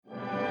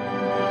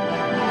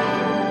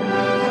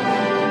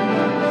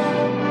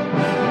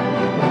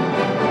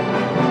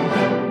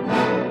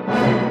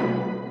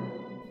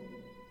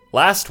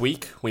Last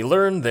week, we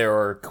learned there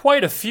are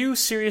quite a few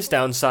serious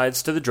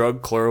downsides to the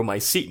drug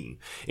chloromycetin,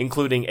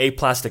 including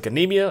aplastic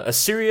anemia, a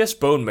serious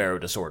bone marrow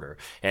disorder,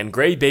 and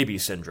gray baby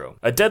syndrome,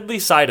 a deadly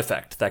side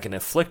effect that can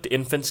afflict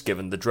infants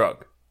given the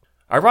drug.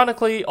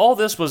 Ironically, all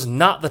this was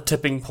not the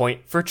tipping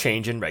point for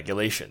change in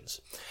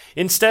regulations.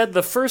 Instead,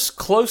 the first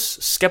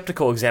close,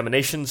 skeptical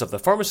examinations of the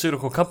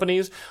pharmaceutical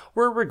companies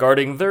were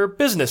regarding their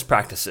business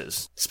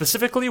practices,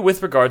 specifically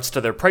with regards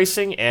to their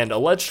pricing and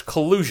alleged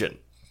collusion.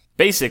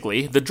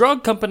 Basically, the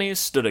drug companies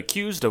stood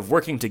accused of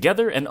working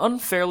together and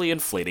unfairly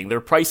inflating their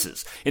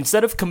prices,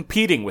 instead of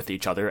competing with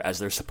each other as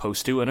they're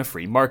supposed to in a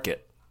free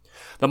market.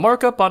 The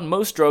markup on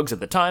most drugs at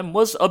the time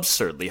was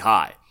absurdly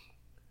high.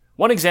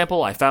 One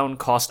example I found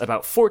cost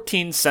about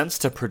 14 cents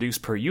to produce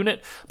per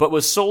unit, but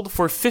was sold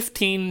for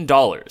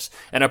 $15,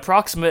 an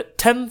approximate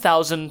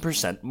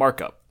 10,000%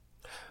 markup.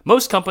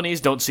 Most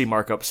companies don't see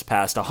markups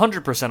past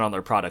 100% on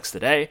their products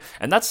today,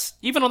 and that's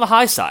even on the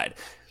high side.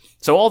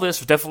 So all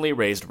this definitely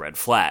raised red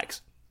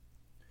flags.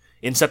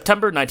 In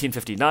September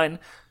 1959,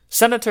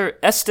 Senator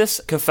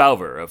Estes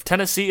Kefauver of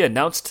Tennessee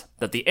announced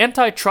that the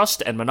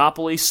Antitrust and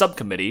Monopoly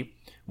Subcommittee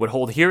would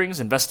hold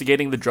hearings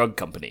investigating the drug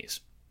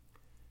companies.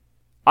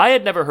 I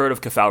had never heard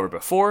of Kefauver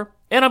before,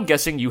 and I'm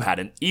guessing you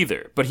hadn't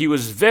either, but he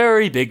was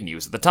very big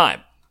news at the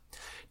time.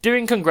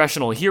 During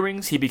congressional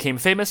hearings, he became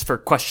famous for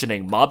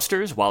questioning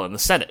mobsters while in the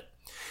Senate.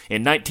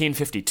 In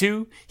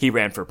 1952, he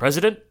ran for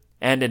president,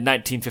 and in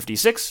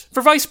 1956,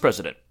 for vice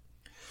president.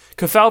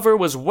 Kefauver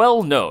was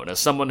well known as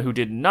someone who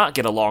did not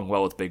get along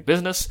well with big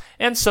business,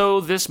 and so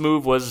this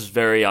move was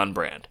very on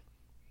brand.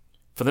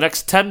 For the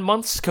next 10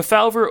 months,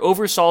 Kefauver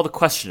oversaw the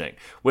questioning,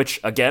 which,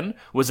 again,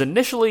 was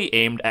initially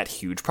aimed at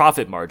huge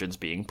profit margins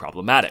being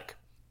problematic.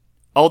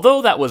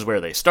 Although that was where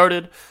they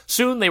started,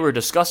 soon they were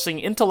discussing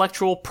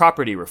intellectual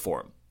property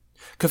reform.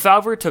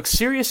 Kefauver took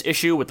serious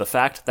issue with the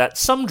fact that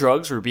some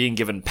drugs were being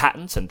given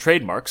patents and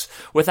trademarks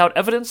without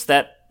evidence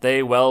that they,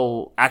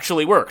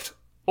 actually worked,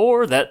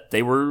 or that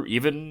they were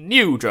even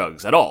new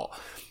drugs at all,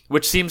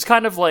 which seems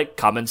kind of like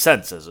common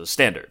sense as a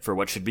standard for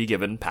what should be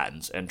given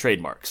patents and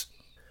trademarks.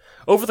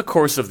 Over the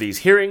course of these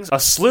hearings, a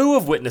slew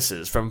of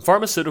witnesses from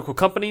pharmaceutical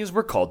companies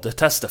were called to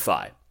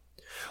testify.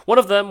 One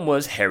of them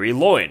was Harry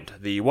Lloyd,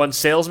 the once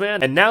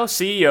salesman and now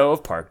CEO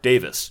of Park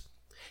Davis.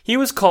 He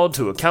was called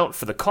to account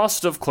for the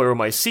cost of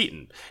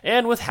chloromycetin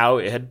and with how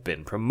it had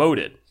been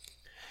promoted.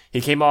 He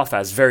came off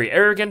as very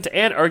arrogant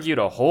and argued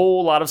a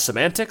whole lot of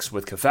semantics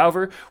with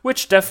Kefauver,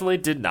 which definitely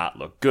did not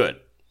look good.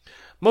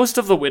 Most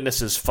of the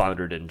witnesses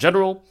floundered in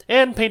general,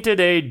 and painted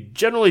a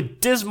generally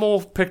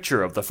dismal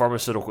picture of the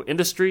pharmaceutical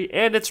industry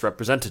and its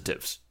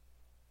representatives.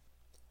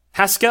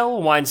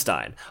 Haskell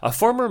Weinstein, a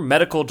former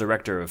medical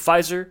director of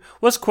Pfizer,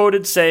 was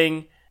quoted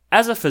saying,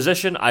 "As a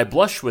physician, I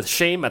blush with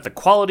shame at the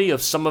quality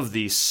of some of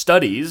the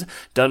studies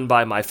done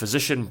by my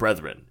physician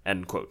brethren,"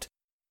 end quote.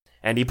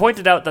 And he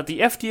pointed out that the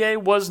FDA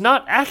was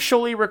not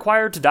actually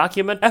required to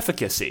document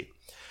efficacy,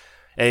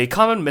 a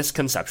common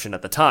misconception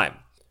at the time.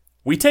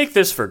 We take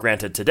this for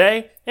granted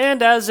today,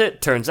 and as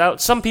it turns out,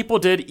 some people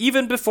did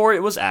even before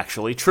it was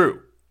actually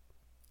true.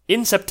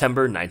 In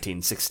September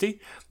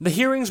 1960, the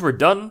hearings were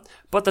done,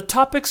 but the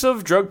topics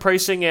of drug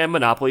pricing and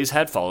monopolies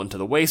had fallen to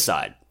the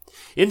wayside.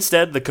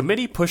 Instead, the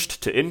committee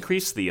pushed to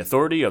increase the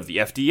authority of the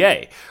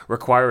FDA,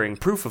 requiring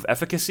proof of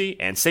efficacy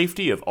and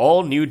safety of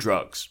all new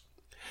drugs.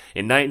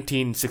 In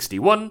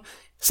 1961,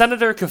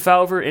 Senator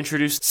Kefauver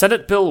introduced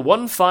Senate Bill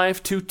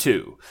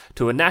 1522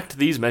 to enact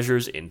these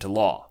measures into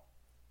law.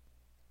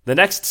 The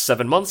next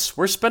 7 months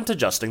were spent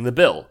adjusting the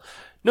bill.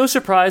 No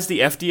surprise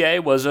the FDA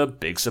was a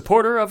big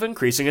supporter of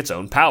increasing its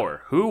own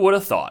power. Who would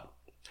have thought?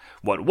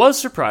 What was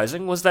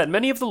surprising was that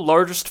many of the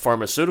largest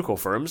pharmaceutical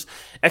firms,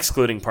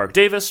 excluding Park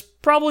Davis,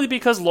 probably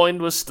because Lloyd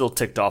was still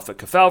ticked off at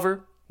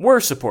Kefauver, were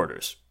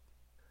supporters.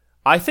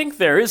 I think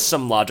there is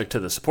some logic to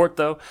the support,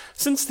 though,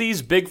 since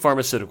these big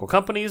pharmaceutical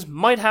companies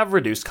might have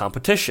reduced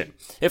competition,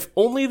 if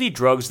only the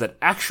drugs that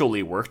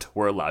actually worked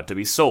were allowed to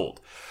be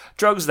sold.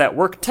 Drugs that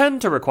work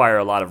tend to require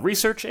a lot of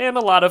research and a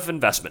lot of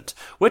investment,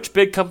 which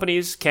big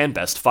companies can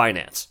best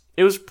finance.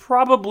 It was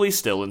probably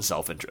still in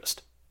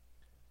self-interest.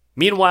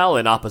 Meanwhile,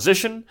 in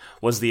opposition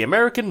was the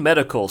American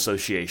Medical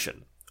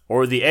Association,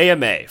 or the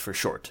AMA for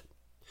short.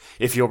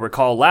 If you'll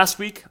recall last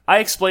week, I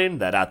explained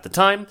that at the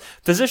time,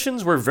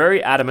 physicians were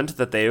very adamant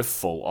that they have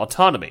full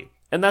autonomy,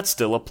 and that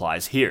still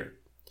applies here.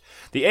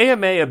 The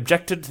AMA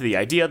objected to the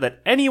idea that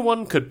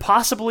anyone could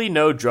possibly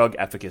know drug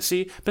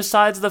efficacy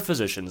besides the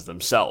physicians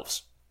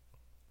themselves.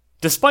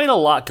 Despite a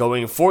lot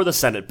going for the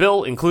Senate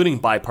bill, including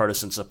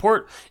bipartisan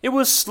support, it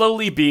was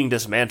slowly being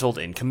dismantled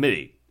in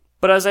committee.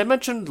 But as I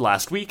mentioned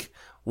last week,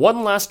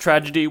 one last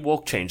tragedy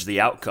will change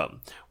the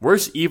outcome,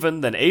 worse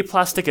even than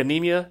aplastic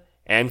anemia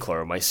and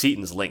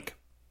chloromycetin's link.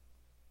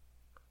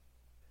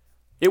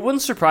 It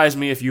wouldn't surprise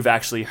me if you've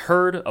actually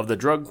heard of the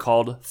drug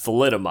called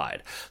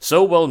thalidomide,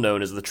 so well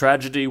known as the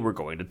tragedy we're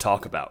going to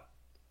talk about.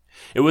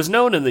 It was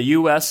known in the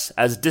US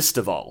as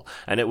Distaval,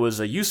 and it was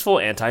a useful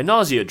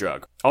anti-nausea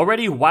drug,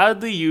 already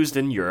widely used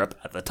in Europe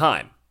at the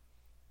time.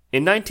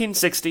 In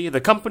 1960,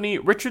 the company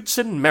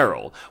Richardson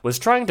Merrill was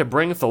trying to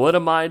bring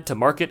thalidomide to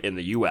market in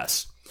the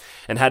U.S.,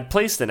 and had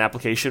placed an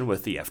application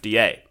with the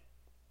FDA.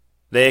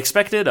 They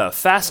expected a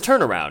fast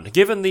turnaround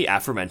given the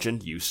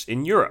aforementioned use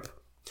in Europe.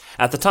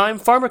 At the time,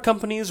 pharma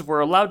companies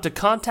were allowed to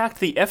contact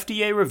the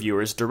FDA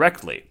reviewers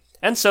directly,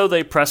 and so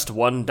they pressed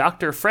one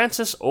Dr.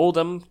 Frances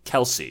Oldham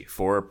Kelsey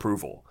for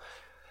approval.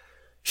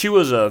 She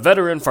was a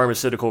veteran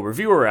pharmaceutical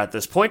reviewer at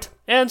this point,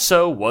 and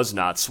so was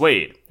not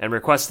swayed, and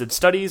requested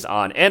studies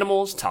on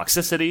animals,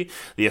 toxicity,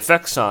 the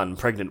effects on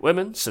pregnant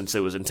women, since it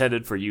was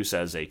intended for use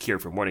as a cure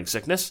for morning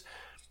sickness,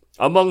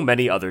 among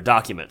many other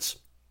documents.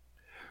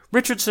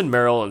 Richardson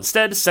Merrill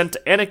instead sent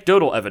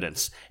anecdotal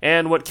evidence,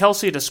 and what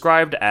Kelsey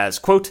described as,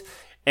 quote,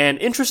 an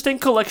interesting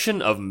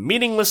collection of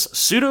meaningless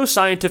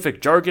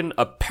pseudoscientific jargon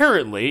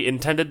apparently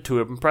intended to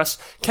impress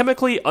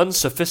chemically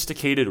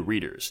unsophisticated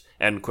readers,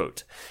 end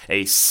quote.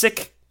 A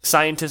sick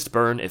scientist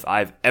burn if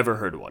I've ever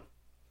heard one.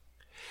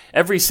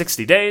 Every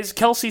 60 days,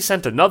 Kelsey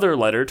sent another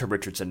letter to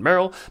Richardson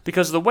Merrill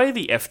because the way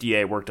the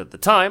FDA worked at the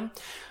time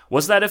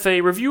was that if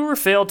a reviewer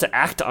failed to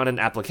act on an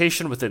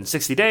application within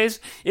 60 days,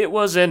 it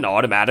was an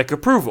automatic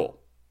approval.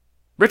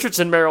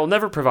 Richardson Merrill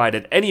never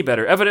provided any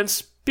better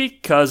evidence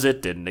because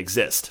it didn't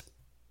exist.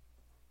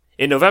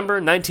 In November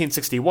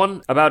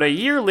 1961, about a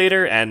year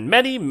later and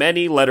many,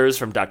 many letters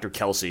from Dr.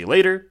 Kelsey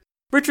later,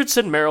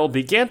 Richardson Merrill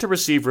began to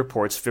receive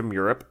reports from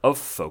Europe of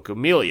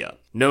phocomelia,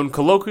 known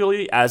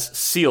colloquially as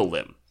seal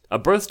limb, a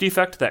birth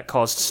defect that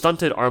caused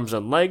stunted arms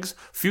and legs,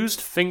 fused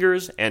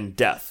fingers, and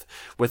death,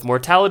 with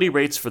mortality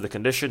rates for the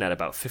condition at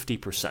about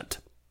 50%.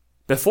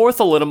 Before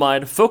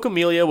thalidomide,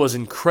 phocomelia was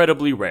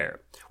incredibly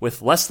rare,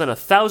 with less than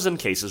 1,000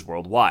 cases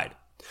worldwide.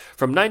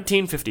 From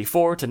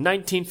 1954 to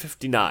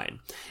 1959,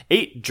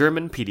 8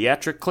 German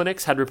pediatric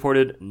clinics had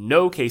reported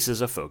no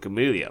cases of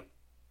phocomelia.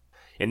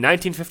 In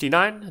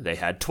 1959, they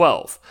had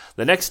 12.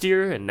 The next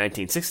year, in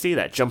 1960,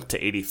 that jumped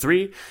to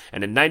 83,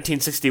 and in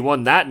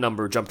 1961, that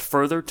number jumped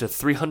further to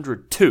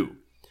 302.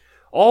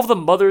 All of the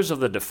mothers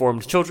of the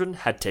deformed children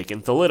had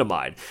taken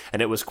thalidomide,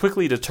 and it was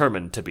quickly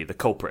determined to be the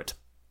culprit.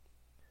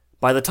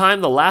 By the time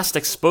the last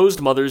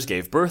exposed mothers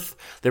gave birth,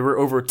 there were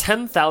over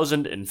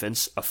 10,000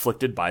 infants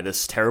afflicted by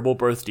this terrible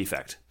birth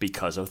defect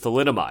because of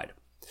thalidomide.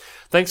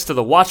 Thanks to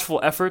the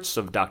watchful efforts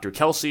of Dr.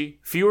 Kelsey,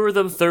 fewer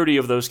than 30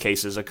 of those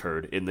cases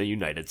occurred in the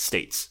United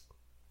States.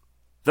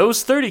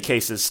 Those 30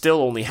 cases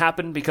still only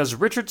happened because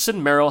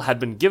Richardson Merrill had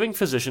been giving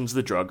physicians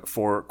the drug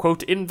for,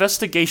 quote,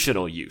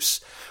 investigational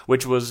use,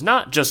 which was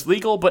not just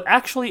legal but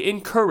actually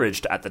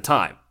encouraged at the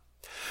time.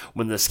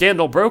 When the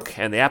scandal broke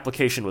and the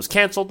application was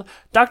canceled,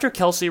 Dr.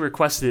 Kelsey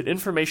requested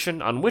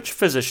information on which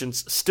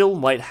physicians still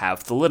might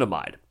have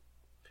thalidomide.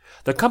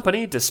 The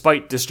company,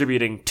 despite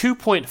distributing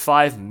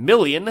 2.5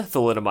 million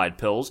thalidomide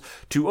pills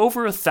to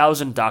over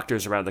 1,000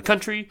 doctors around the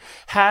country,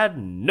 had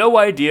no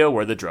idea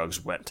where the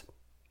drugs went.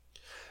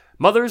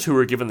 Mothers who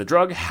were given the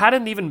drug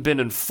hadn't even been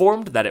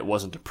informed that it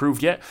wasn't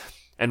approved yet,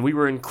 and we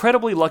were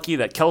incredibly lucky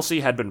that Kelsey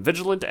had been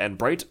vigilant and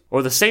bright,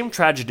 or the same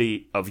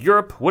tragedy of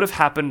Europe would have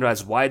happened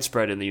as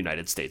widespread in the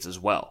United States as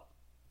well.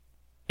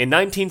 In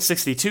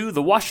 1962,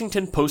 the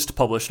Washington Post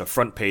published a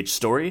front-page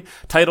story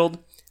titled,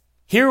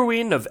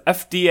 Heroine of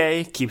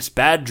FDA Keeps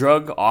Bad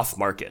Drug Off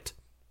Market,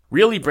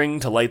 really bringing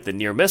to light the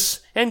near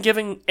miss and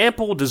giving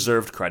ample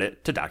deserved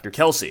credit to Dr.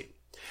 Kelsey.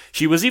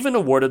 She was even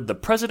awarded the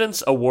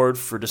President's Award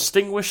for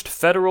Distinguished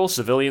Federal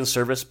Civilian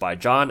Service by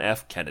John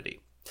F.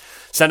 Kennedy.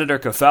 Senator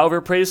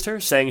Kefauver praised her,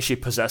 saying she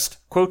possessed,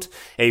 quote,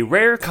 a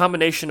rare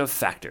combination of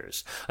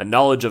factors, a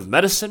knowledge of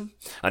medicine,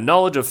 a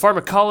knowledge of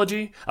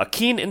pharmacology, a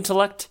keen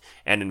intellect,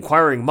 an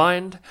inquiring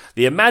mind,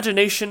 the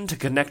imagination to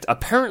connect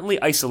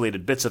apparently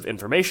isolated bits of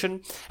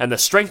information, and the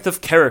strength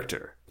of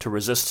character to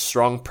resist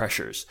strong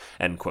pressures,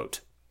 end quote.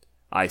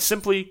 I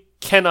simply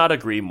cannot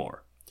agree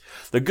more.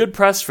 The good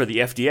press for the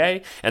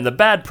FDA and the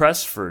bad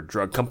press for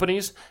drug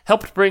companies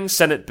helped bring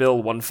Senate Bill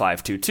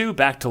 1522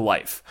 back to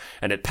life,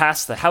 and it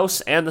passed the House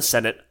and the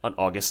Senate on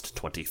August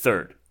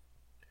 23rd.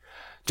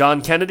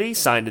 John Kennedy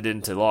signed it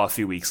into law a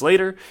few weeks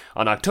later,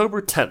 on October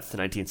 10th,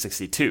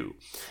 1962,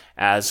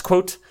 as,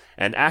 quote,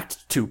 an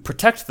act to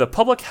protect the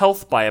public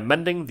health by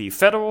amending the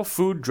Federal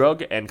Food,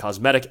 Drug, and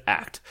Cosmetic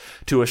Act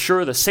to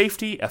assure the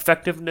safety,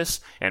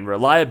 effectiveness, and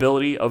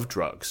reliability of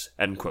drugs,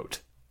 end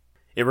quote.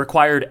 It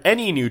required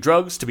any new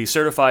drugs to be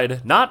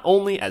certified not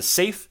only as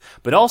safe,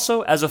 but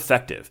also as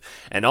effective,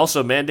 and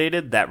also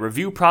mandated that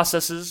review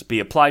processes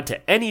be applied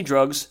to any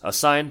drugs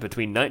assigned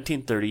between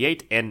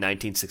 1938 and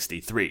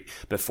 1963,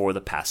 before the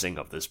passing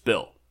of this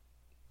bill.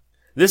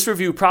 This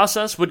review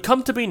process would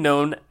come to be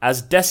known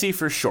as DESI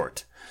for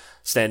short,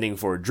 standing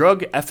for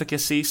Drug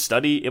Efficacy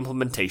Study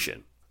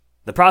Implementation.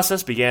 The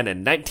process began in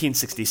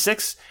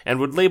 1966 and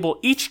would label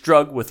each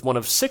drug with one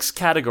of 6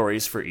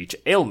 categories for each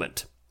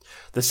ailment.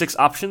 The 6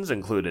 options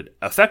included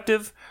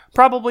effective,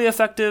 probably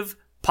effective,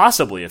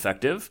 possibly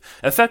effective,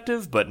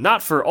 effective but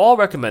not for all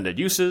recommended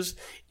uses,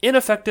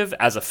 ineffective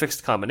as a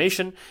fixed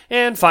combination,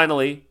 and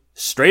finally,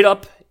 straight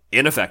up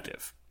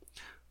ineffective.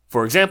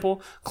 For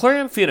example,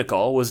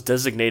 chloramphenicol was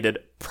designated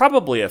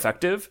probably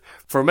effective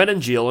for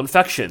meningeal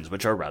infections,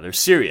 which are rather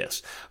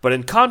serious, but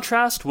in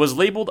contrast was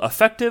labeled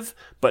effective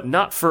but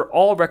not for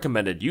all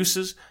recommended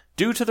uses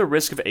due to the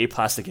risk of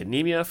aplastic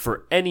anemia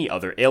for any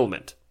other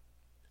ailment.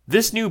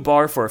 This new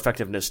bar for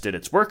effectiveness did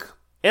its work,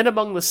 and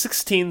among the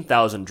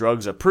 16,000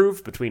 drugs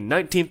approved between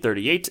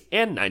 1938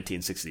 and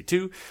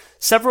 1962,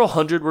 several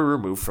hundred were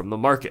removed from the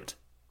market.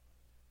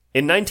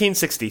 In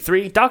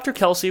 1963, Dr.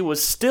 Kelsey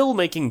was still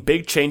making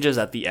big changes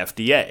at the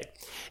FDA,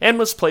 and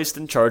was placed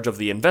in charge of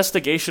the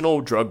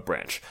Investigational Drug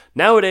Branch,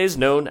 nowadays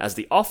known as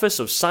the Office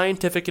of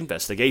Scientific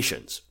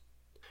Investigations.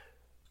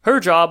 Her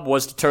job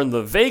was to turn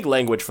the vague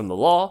language from the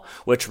law,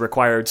 which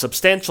required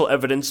substantial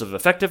evidence of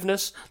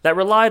effectiveness that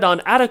relied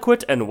on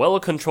adequate and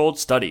well-controlled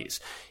studies,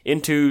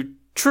 into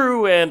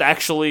true and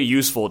actually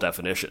useful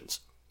definitions.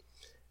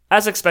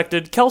 As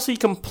expected, Kelsey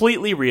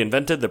completely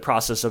reinvented the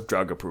process of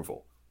drug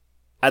approval.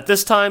 At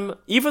this time,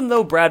 even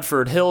though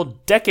Bradford Hill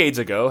decades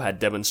ago had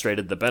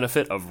demonstrated the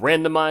benefit of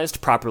randomized,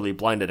 properly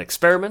blinded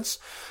experiments,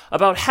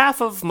 about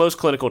half of most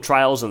clinical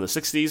trials in the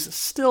 60s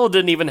still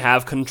didn't even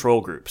have control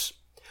groups.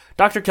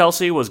 Dr.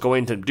 Kelsey was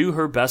going to do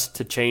her best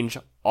to change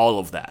all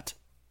of that.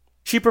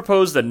 She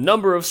proposed a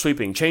number of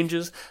sweeping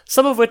changes,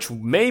 some of which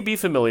may be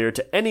familiar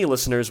to any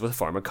listeners with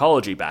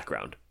pharmacology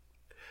background.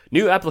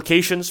 New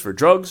applications for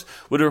drugs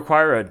would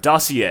require a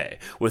dossier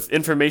with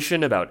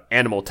information about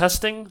animal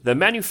testing, the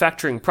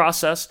manufacturing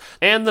process,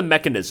 and the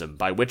mechanism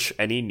by which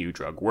any new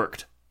drug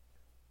worked.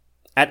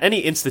 At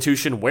any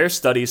institution where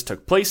studies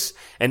took place,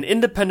 an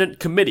independent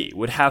committee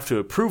would have to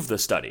approve the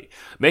study,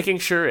 making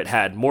sure it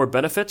had more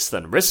benefits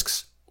than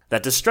risks,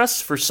 that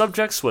distress for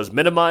subjects was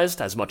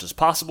minimized as much as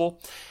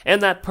possible,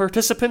 and that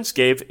participants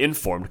gave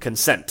informed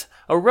consent,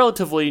 a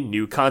relatively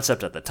new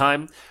concept at the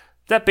time.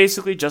 That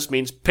basically just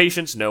means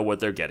patients know what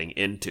they're getting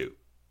into.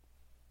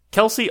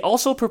 Kelsey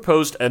also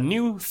proposed a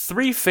new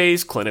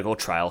 3-phase clinical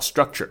trial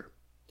structure.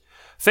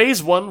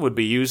 Phase 1 would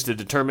be used to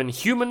determine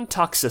human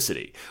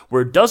toxicity,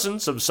 where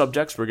dozens of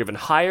subjects were given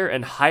higher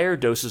and higher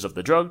doses of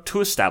the drug to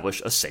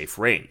establish a safe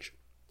range.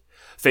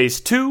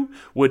 Phase 2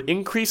 would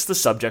increase the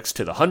subjects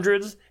to the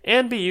hundreds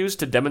and be used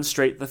to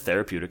demonstrate the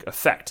therapeutic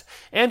effect,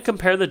 and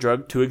compare the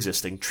drug to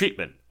existing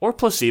treatment, or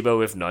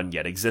placebo if none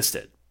yet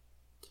existed.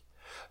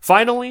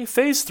 Finally,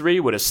 Phase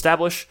 3 would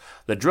establish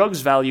the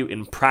drug's value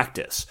in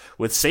practice,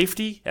 with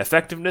safety,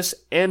 effectiveness,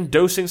 and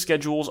dosing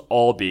schedules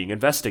all being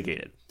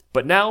investigated,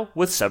 but now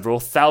with several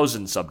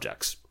thousand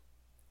subjects.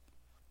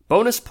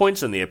 Bonus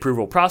points in the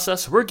approval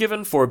process were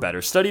given for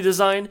better study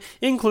design,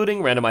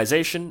 including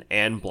randomization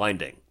and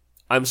blinding.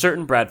 I'm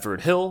certain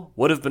Bradford Hill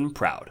would have been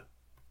proud.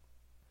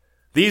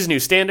 These new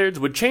standards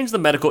would change the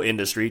medical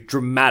industry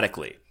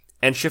dramatically,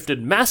 and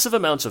shifted massive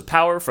amounts of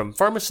power from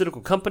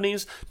pharmaceutical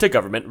companies to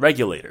government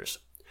regulators.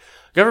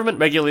 Government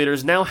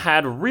regulators now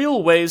had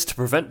real ways to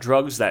prevent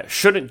drugs that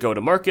shouldn't go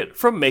to market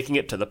from making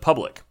it to the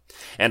public.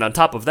 And on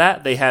top of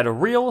that, they had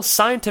real,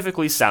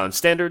 scientifically sound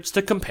standards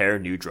to compare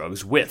new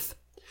drugs with.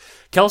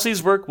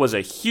 Kelsey's work was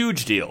a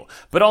huge deal,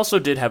 but also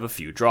did have a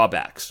few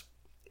drawbacks.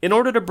 In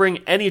order to bring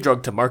any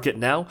drug to market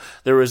now,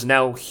 there is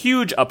now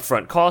huge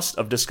upfront cost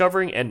of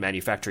discovering and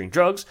manufacturing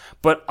drugs,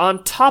 but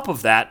on top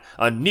of that,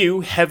 a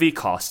new heavy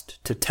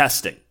cost to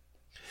testing.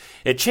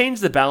 It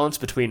changed the balance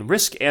between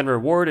risk and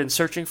reward in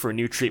searching for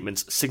new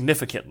treatments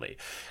significantly,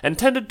 and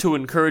tended to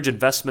encourage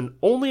investment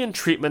only in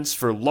treatments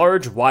for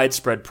large,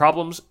 widespread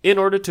problems in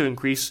order to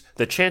increase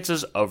the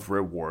chances of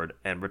reward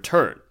and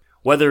return,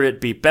 whether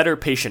it be better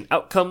patient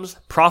outcomes,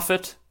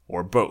 profit,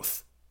 or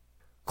both.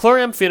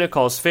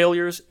 Chloramphenical's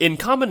failures, in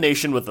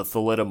combination with the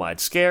thalidomide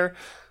scare,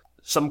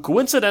 some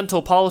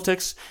coincidental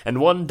politics,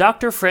 and one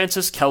Dr.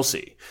 Francis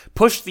Kelsey,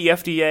 pushed the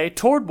FDA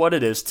toward what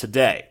it is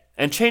today,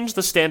 and changed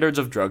the standards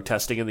of drug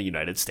testing in the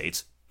United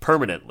States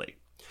permanently.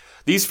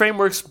 These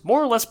frameworks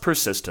more or less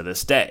persist to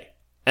this day.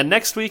 And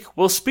next week,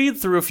 we'll speed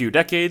through a few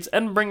decades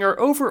and bring our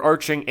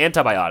overarching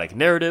antibiotic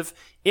narrative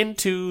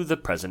into the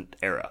present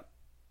era.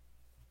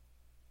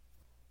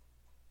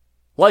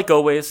 Like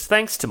always,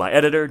 thanks to my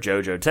editor,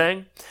 Jojo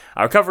Tang,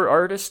 our cover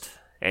artist,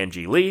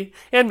 Angie Lee,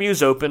 and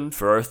Muse Open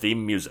for our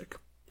theme music.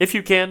 If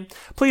you can,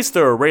 please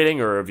throw a rating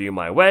or review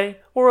my way,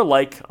 or a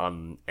like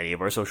on any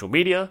of our social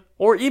media,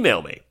 or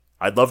email me.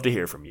 I'd love to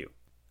hear from you.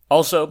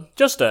 Also,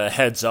 just a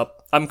heads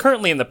up, I'm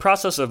currently in the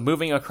process of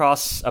moving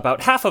across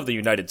about half of the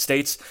United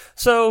States,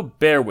 so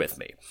bear with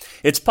me.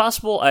 It's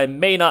possible I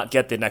may not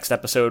get the next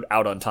episode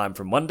out on time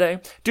for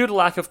Monday, due to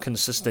lack of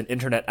consistent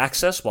internet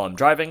access while I'm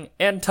driving,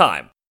 and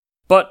time.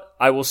 But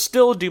I will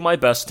still do my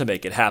best to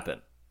make it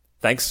happen.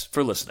 Thanks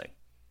for listening.